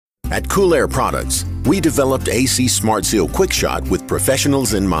At Cool Air Products, we developed AC Smart Seal Quick Shot with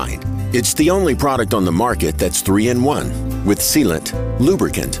professionals in mind. It's the only product on the market that's 3-in-1, with sealant,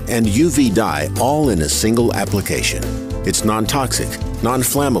 lubricant, and UV dye all in a single application. It's non-toxic,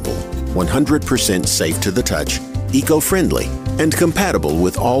 non-flammable, 100% safe to the touch, eco-friendly, and compatible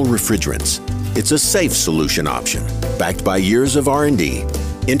with all refrigerants. It's a safe solution option, backed by years of R&D,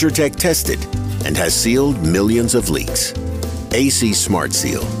 Intertech tested, and has sealed millions of leaks. AC Smart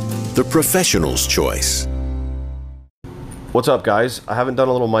Seal, the professional's choice. What's up, guys? I haven't done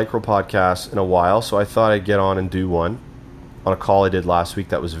a little micro podcast in a while, so I thought I'd get on and do one on a call I did last week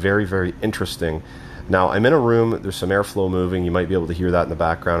that was very, very interesting. Now, I'm in a room, there's some airflow moving, you might be able to hear that in the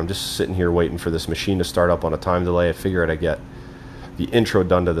background. I'm just sitting here waiting for this machine to start up on a time delay. I figured I'd get the intro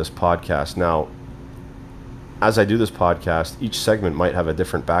done to this podcast. Now, as I do this podcast, each segment might have a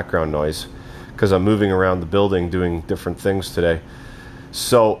different background noise because I'm moving around the building doing different things today.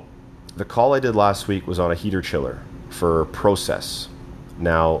 So, the call I did last week was on a heater chiller for process.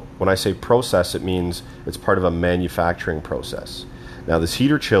 Now, when I say process, it means it's part of a manufacturing process. Now, this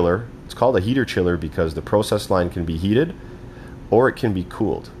heater chiller, it's called a heater chiller because the process line can be heated or it can be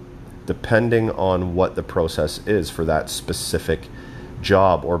cooled, depending on what the process is for that specific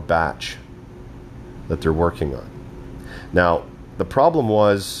job or batch that they're working on. Now, the problem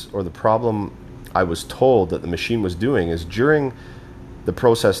I was told that the machine was doing is during the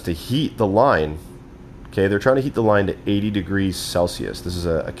process to heat the line, okay, they're trying to heat the line to 80 degrees Celsius. This is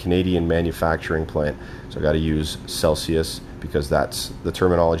a Canadian manufacturing plant, so I got to use Celsius because that's the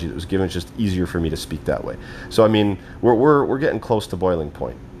terminology that was given. It's just easier for me to speak that way. So I mean, we're getting close to boiling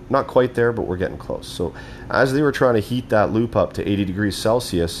point. Not quite there, but we're getting close. So as they were trying to heat that loop up to 80 degrees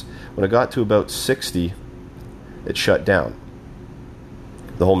Celsius, when it got to about 60, it shut down.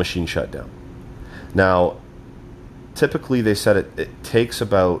 The whole machine shut down. Now, typically they said it takes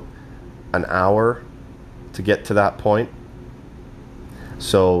about an hour to get to that point.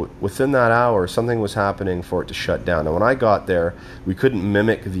 So within that hour, something was happening for it to shut down. Now, when I got there, we couldn't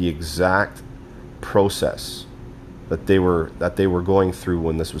mimic the exact process that they were going through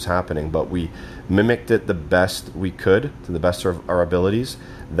when this was happening, but we mimicked it the best we could, to the best of our abilities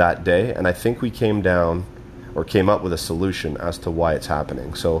that day, and I think we came up with a solution as to why it's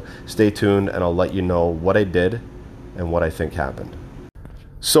happening. So stay tuned, and I'll let you know what I did and what I think happened.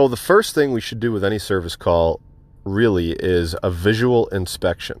 So the first thing we should do with any service call really is a visual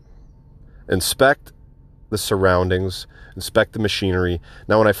inspection. Inspect the surroundings, inspect the machinery.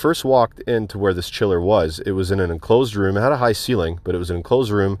 Now, when I first walked into where this chiller was, it was in an enclosed room. It had a high ceiling, but it was an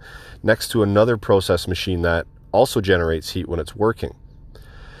enclosed room next to another process machine that also generates heat when it's working.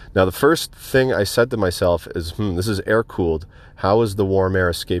 Now, the first thing I said to myself is, this is air-cooled. How is the warm air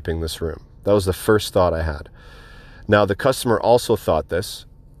escaping this room? That was the first thought I had. Now, the customer also thought this,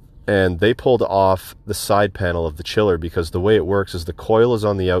 and they pulled off the side panel of the chiller because the way it works is the coil is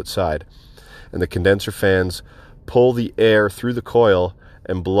on the outside, and the condenser fans pull the air through the coil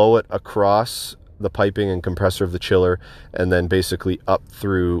and blow it across the piping and compressor of the chiller, and then basically up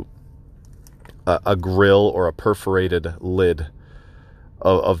through a grill or a perforated lid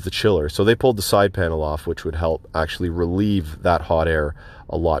of the chiller. So they pulled the side panel off, which would help actually relieve that hot air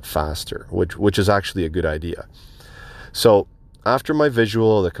a lot faster, which is actually a good idea. So after my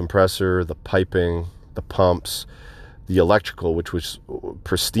visual, the compressor, the piping, the pumps, the electrical, which was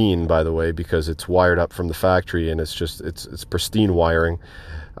pristine, by the way, because it's wired up from the factory and it's pristine wiring.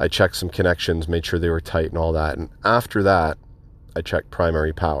 I checked some connections, made sure they were tight and all that. And after that, I checked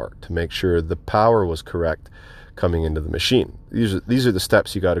primary power to make sure the power was correct coming into the machine. These are the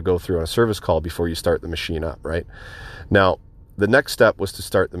steps you got to go through on a service call before you start the machine up, right? Now, the next step was to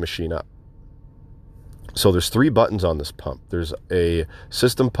start the machine up. So there's 3 buttons on this pump. There's a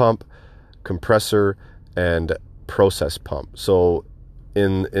system pump, compressor, and process pump. So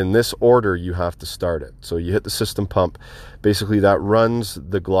in this order, you have to start it. So you hit the system pump. Basically, that runs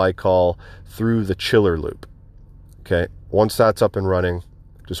the glycol through the chiller loop. Okay. Once that's up and running,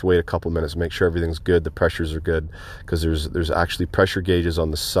 just wait a couple minutes, make sure everything's good, the pressures are good, because there's actually pressure gauges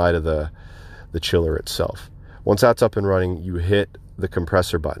on the side of the chiller itself. Once that's up and running, you hit the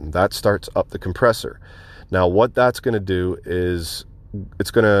compressor button. That starts up the compressor. Now, what that's going to do is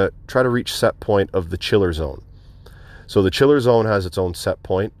it's going to try to reach set point of the chiller zone. So the chiller zone has its own set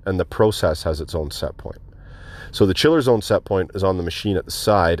point, and the process has its own set point. So the chiller zone set point is on the machine at the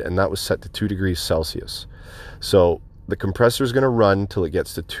side, and that was set to 2 degrees Celsius. So the compressor is going to run till it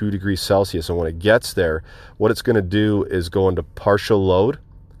gets to 2 degrees Celsius, and when it gets there, what it's going to do is go into partial load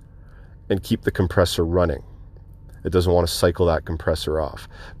and keep the compressor running. It doesn't want to cycle that compressor off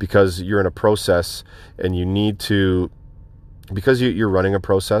because you're in a process and you need to because you're running a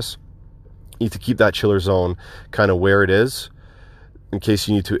process, you need to keep that chiller zone kind of where it is in case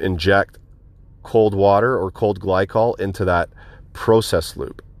you need to inject cold water or cold glycol into that process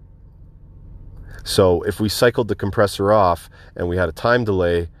loop. So if we cycled the compressor off and we had a time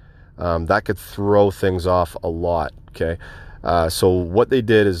delay, that could throw things off a lot, okay? So what they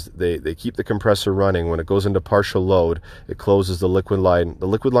did is they keep the compressor running. When it goes into partial load, it closes the liquid line. The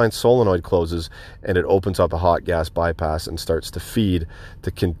liquid line solenoid closes, and it opens up a hot gas bypass and starts to feed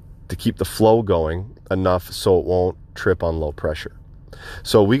to keep the flow going enough so it won't trip on low pressure.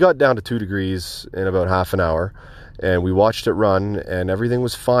 So we got down to 2 degrees in about half an hour, and we watched it run, and everything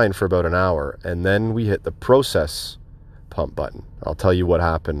was fine for about an hour. And then we hit the process pump button. I'll tell you what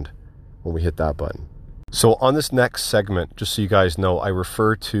happened when we hit that button. So on this next segment, just so you guys know, I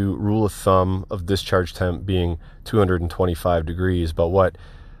refer to rule of thumb of discharge temp being 225 degrees, but what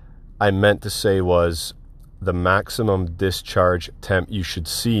I meant to say was the maximum discharge temp you should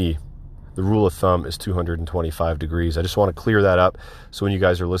see, the rule of thumb is 225 degrees. I just want to clear that up so when you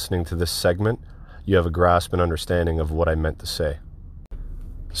guys are listening to this segment, you have a grasp and understanding of what I meant to say.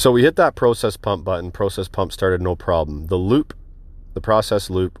 So we hit that process pump button. Process pump started, no problem. The process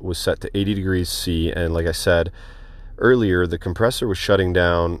loop was set to 80 degrees C, and like I said earlier, the compressor was shutting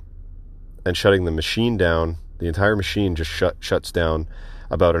down and shutting the machine down. The entire machine just shuts down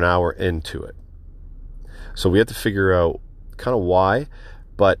about an hour into it. So we had to figure out kind of why,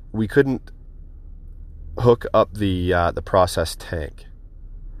 but we couldn't hook up the process tank.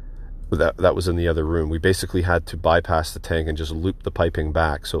 That was in the other room. We basically had to bypass the tank and just loop the piping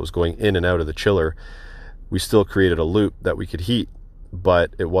back, so it was going in and out of the chiller. We still created a loop that we could heat,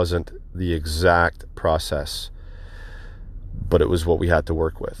 but it wasn't the exact process, but it was what we had to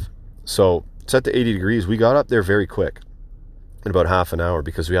work with. So set to 80 degrees, we got up there very quick in about half an hour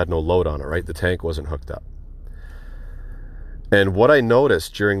because we had no load on it, right? The tank wasn't hooked up. And what I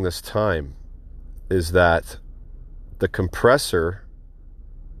noticed during this time is that the compressor,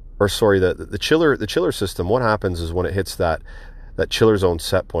 or sorry, the chiller system, what happens is when it hits that chiller zone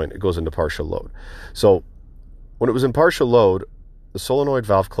set point, it goes into partial load. So when it was in partial load, the solenoid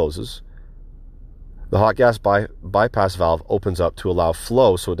valve closes, the hot gas bypass valve opens up to allow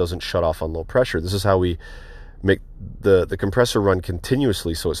flow so it doesn't shut off on low pressure. This is how we make the compressor run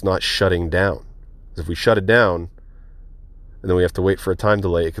continuously so it's not shutting down. If we shut it down and then we have to wait for a time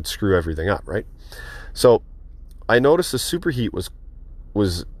delay, it could screw everything up, right? So I noticed the superheat was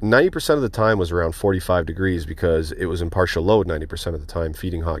 90% of the time was around 45 degrees because it was in partial load 90% of the time,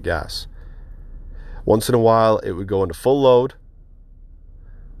 feeding hot gas. Once in a while, it would go into full load,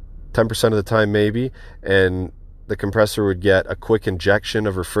 10% of the time maybe, and the compressor would get a quick injection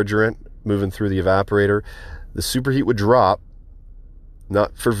of refrigerant moving through the evaporator. The superheat would drop,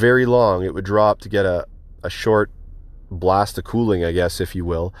 not for very long. It would drop to get a short blast of cooling, I guess, if you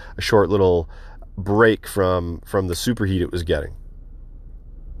will, a short little break from the superheat it was getting.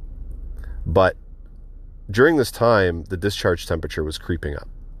 But during this time, the discharge temperature was creeping up.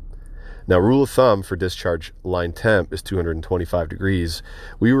 Now, rule of thumb for discharge line temp is 225 degrees.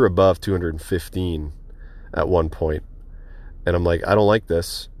 We were above 215 at one point. And I'm like, I don't like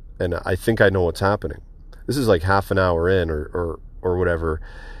this. And I think I know what's happening. This is like half an hour in or whatever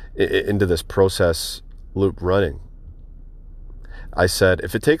into this process loop running. I said,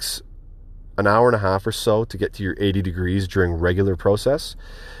 if it takes an hour and a half or so to get to your 80 degrees during regular process,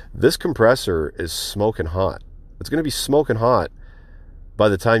 this compressor is smoking hot. It's going to be smoking hot by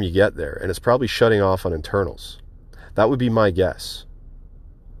the time you get there, and it's probably shutting off on internals. That would be my guess.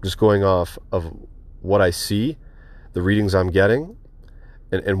 Just going off of what I see, the readings I'm getting,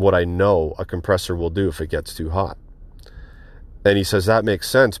 and what I know a compressor will do if it gets too hot. And he says that makes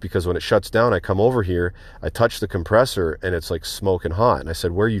sense because when it shuts down, I come over here, I touch the compressor, and it's like smoking hot. And I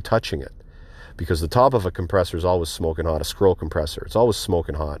said, where are you touching it? Because the top of a compressor is always smoking hot, a scroll compressor. It's always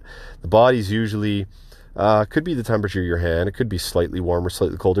smoking hot. The body's usually, could be the temperature of your hand. It could be slightly warmer,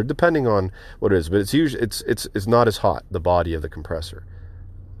 slightly colder, depending on what it is. But it's usually, it's not as hot, the body of the compressor.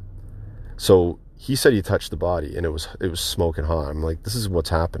 So he said he touched the body and it was smoking hot. I'm like, this is what's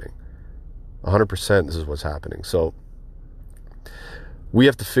happening. 100% this is what's happening. So we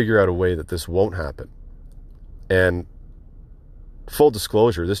have to figure out a way that this won't happen. And full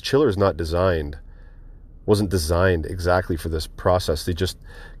disclosure, this chiller is wasn't designed exactly for this process. They just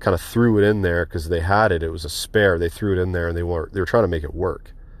kind of threw it in there because they had it. It was a spare. They threw it in there and they were trying to make it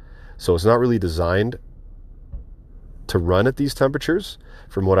work. So it's not really designed to run at these temperatures,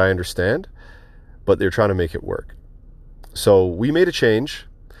 from what I understand, but they're trying to make it work. So we made a change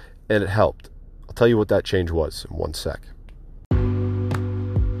and it helped. I'll tell you what that change was in one sec.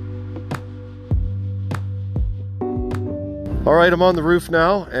 All right, I'm on the roof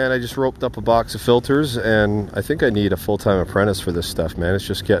now, and I just roped up a box of filters, and I think I need a full-time apprentice for this stuff, man. It's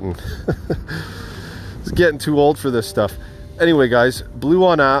just getting it's getting too old for this stuff. Anyway, guys, Blue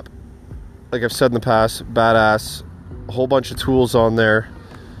On app, like I've said in the past, badass. A whole bunch of tools on there,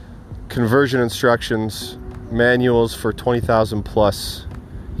 conversion instructions, manuals for 20,000 plus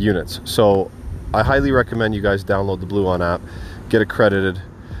units. So I highly recommend you guys download the Blue On app, get accredited,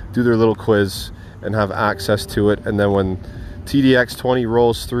 do their little quiz, and have access to it. And then when TDX20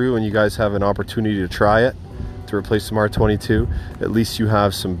 rolls through and you guys have an opportunity to try it to replace the R22, at least you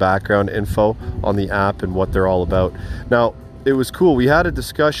have some background info on the app and what they're all about. Now, it was cool. We had a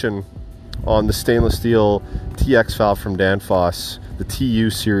discussion on the stainless steel TX valve from Danfoss, the TU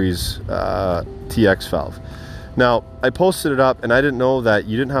series TX valve. Now, I posted it up, and I didn't know that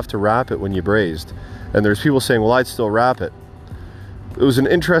you didn't have to wrap it when you brazed. And there's people saying, well, I'd still wrap it. It was an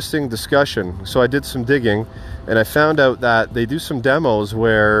interesting discussion, so I did some digging, and I found out that they do some demos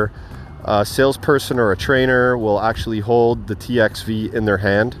where a salesperson or a trainer will actually hold the TXV in their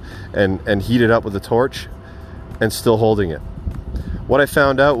hand and heat it up with a torch and still holding it. What I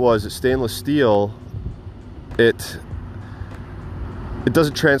found out was that stainless steel, it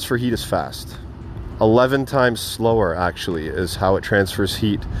doesn't transfer heat as fast. 11 times slower, actually, is how it transfers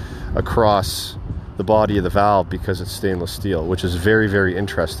heat across the body of the valve because it's stainless steel, which is very, very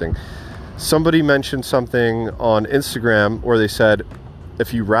interesting. Somebody mentioned something on Instagram where they said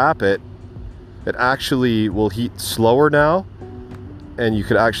if you wrap it, it actually will heat slower now, and you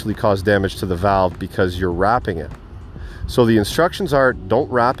could actually cause damage to the valve because you're wrapping it. So the instructions are, don't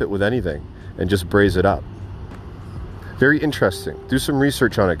wrap it with anything and just braze it up. Very interesting. Do some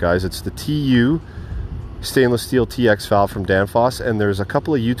research on it, guys. It's the TU stainless steel TX valve from Danfoss, and there's a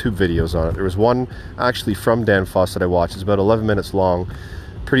couple of YouTube videos on it. There was one actually from Danfoss that I watched. It's about 11 minutes long,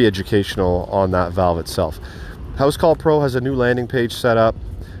 pretty educational on that valve itself. Housecall Pro has a new landing page set up,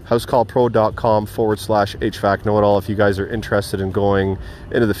 housecallpro.com/HVAC know-it-all, if you guys are interested in going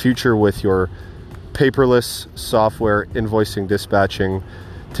into the future with your paperless software, invoicing, dispatching,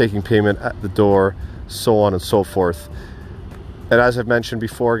 taking payment at the door, so on and so forth. And as I've mentioned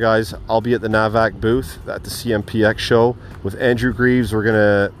before, guys, I'll be at the NAVAC booth at the CMPX show with Andrew Greaves. We're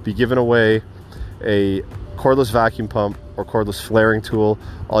gonna be giving away a cordless vacuum pump or cordless flaring tool.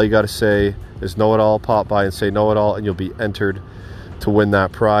 All you gotta say is know-it-all, pop by and say know-it-all, and you'll be entered to win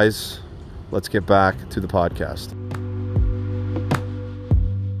that prize. Let's get back to the podcast.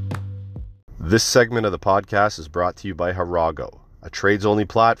 This segment of the podcast is brought to you by Harago, a trades-only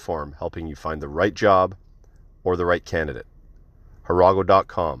platform helping you find the right job or the right candidate.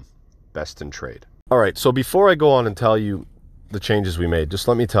 Harago.com, best in trade. All right, so before I go on and tell you the changes we made, just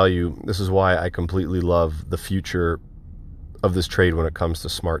let me tell you, this is why I completely love the future of this trade when it comes to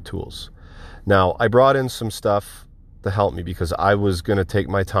smart tools. Now, I brought in some stuff to help me because I was going to take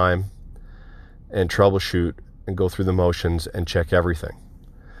my time and troubleshoot and go through the motions and check everything.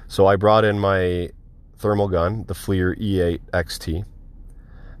 So I brought in my thermal gun, the FLIR E8 XT.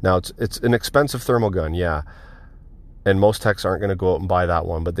 Now, it's an expensive thermal gun, yeah. And most techs aren't going to go out and buy that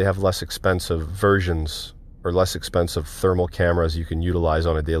one, but they have less expensive versions or less expensive thermal cameras you can utilize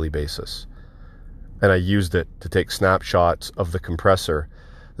on a daily basis. And I used it to take snapshots of the compressor,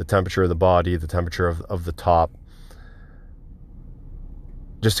 the temperature of the body, the temperature of the top,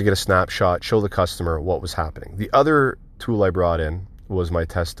 just to get a snapshot, show the customer what was happening. The other tool I brought in was my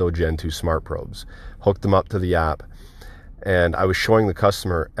Testo Gen 2 Smart Probes. Hooked them up to the app, and I was showing the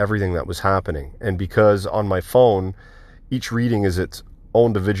customer everything that was happening. And because on my phone, each reading is its own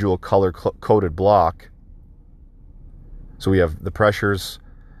individual color-coded block, so we have the pressures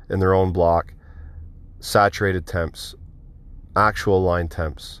in their own block, saturated temps, actual line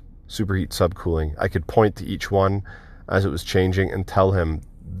temps, superheat, subcooling. I could point to each one as it was changing and tell him,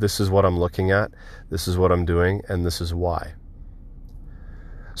 this is what I'm looking at, this is what I'm doing, and this is why.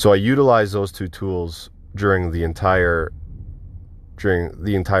 So I utilized those two tools during the entire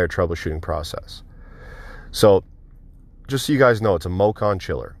troubleshooting process. So just so you guys know, it's a Mocon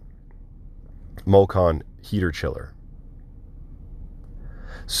chiller, Mocon heater chiller.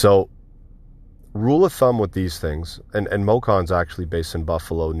 So rule of thumb with these things, and Mocon's actually based in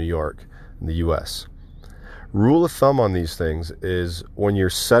Buffalo, New York, in the US. Rule of thumb on these things is when you're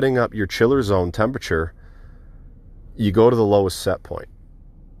setting up your chiller zone temperature, you go to the lowest set point.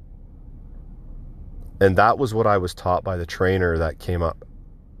 And that was what I was taught by the trainer that came up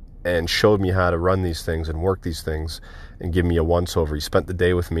and showed me how to run these things and work these things and give me a once-over. He spent the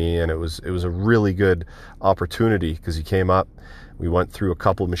day with me, and it was a really good opportunity because he came up, we went through a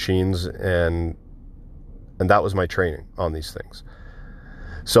couple of machines, and that was my training on these things.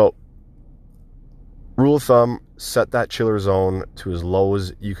 So Rule of thumb, set that chiller zone to as low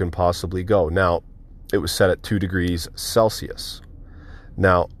as you can possibly go. Now, it was set at 2 degrees Celsius.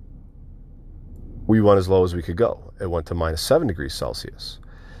 Now, we went as low as we could go. It went to minus 7 degrees Celsius.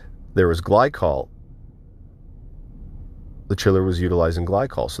 There was glycol. The chiller was utilizing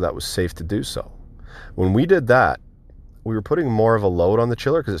glycol, so that was safe to do so. When we did that, we were putting more of a load on the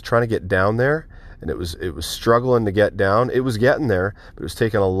chiller because it's trying to get down there, and it was struggling to get down. It was getting there, but it was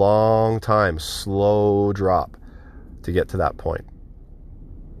taking a long time, slow drop to get to that point.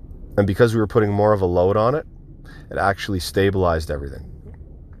 And because we were putting more of a load on it, it actually stabilized everything.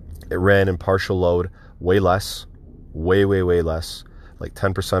 It ran in partial load way less, way less, like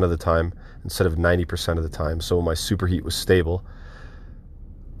 10% of the time instead of 90% of the time. So my superheat was stable,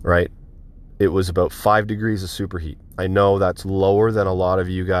 right? It was about 5 degrees of superheat. I know that's lower than a lot of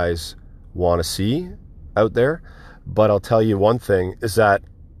you guys want to see out there, but I'll tell you one thing is that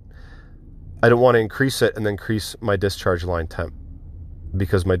I don't want to increase it and then increase my discharge line temp,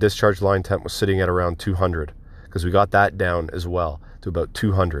 because my discharge line temp was sitting at around 200, because we got that down as well to about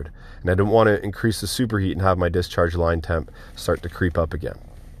 200, and I didn't want to increase the superheat and have my discharge line temp start to creep up again.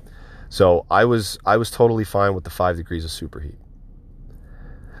 So I was totally fine with the 5 degrees of superheat.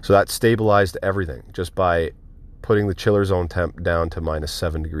 So that stabilized everything just by putting the chiller zone temp down to minus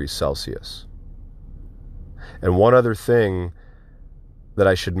 7 degrees Celsius. And one other thing that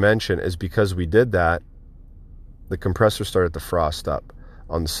I should mention is, because we did that, the compressor started to frost up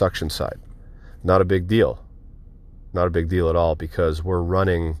on the suction side. Not a big deal. Not a big deal at all, because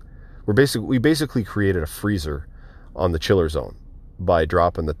we basically created a freezer on the chiller zone by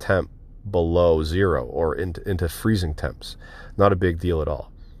dropping the temp below zero or into freezing temps. Not a big deal at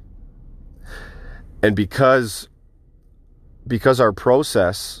all. And because our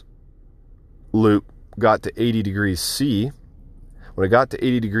process loop got to 80 degrees C, when it got to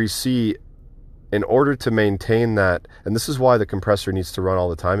 80 degrees C, in order to maintain that, and this is why the compressor needs to run all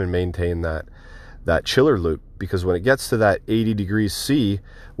the time and maintain that chiller loop, because when it gets to that 80 degrees C,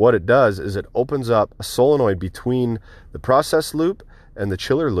 what it does is it opens up a solenoid between the process loop and the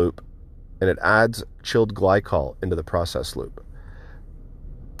chiller loop, and it adds chilled glycol into the process loop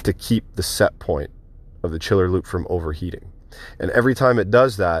to keep the set point of the chiller loop from overheating. And every time it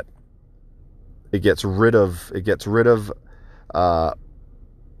does that, it gets rid of the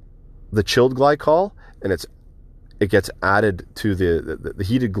chilled glycol, and it gets added to the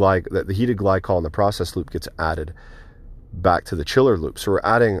heated glycol in the process loop gets added back to the chiller loop. So we're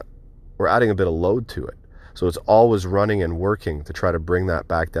adding a bit of load to it. So it's always running and working to try to bring that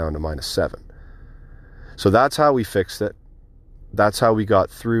back down to minus 7. So that's how we fixed it. That's how we got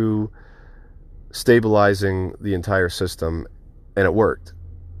through stabilizing the entire system, and it worked.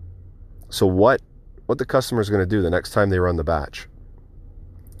 So what the customer is going to do the next time they run the batch,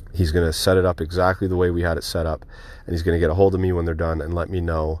 he's going to set it up exactly the way we had it set up, and he's going to get a hold of me when they're done and let me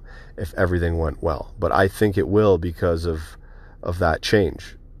know if everything went well. But I think it will, because of that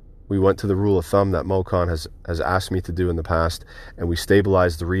change. We went to the rule of thumb that MoCon has asked me to do in the past, and we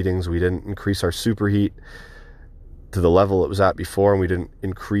stabilized the readings. We didn't increase our superheat to the level it was at before, and we didn't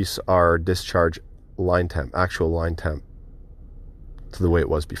increase our discharge line temp, actual line temp, to the way it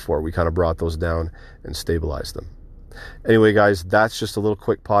was before. We kind of brought those down and stabilized them. Anyway, guys, that's just a little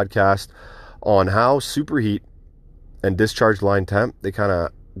quick podcast on how superheat and discharge line temp, they kind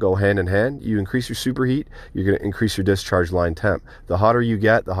of go hand in hand. You increase your superheat, you're going to increase your discharge line temp. The hotter you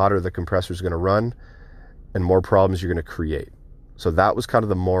get, the hotter the compressor is going to run, and more problems you're going to create. So that was kind of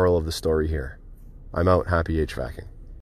the moral of the story here. I'm out. Happy HVACing.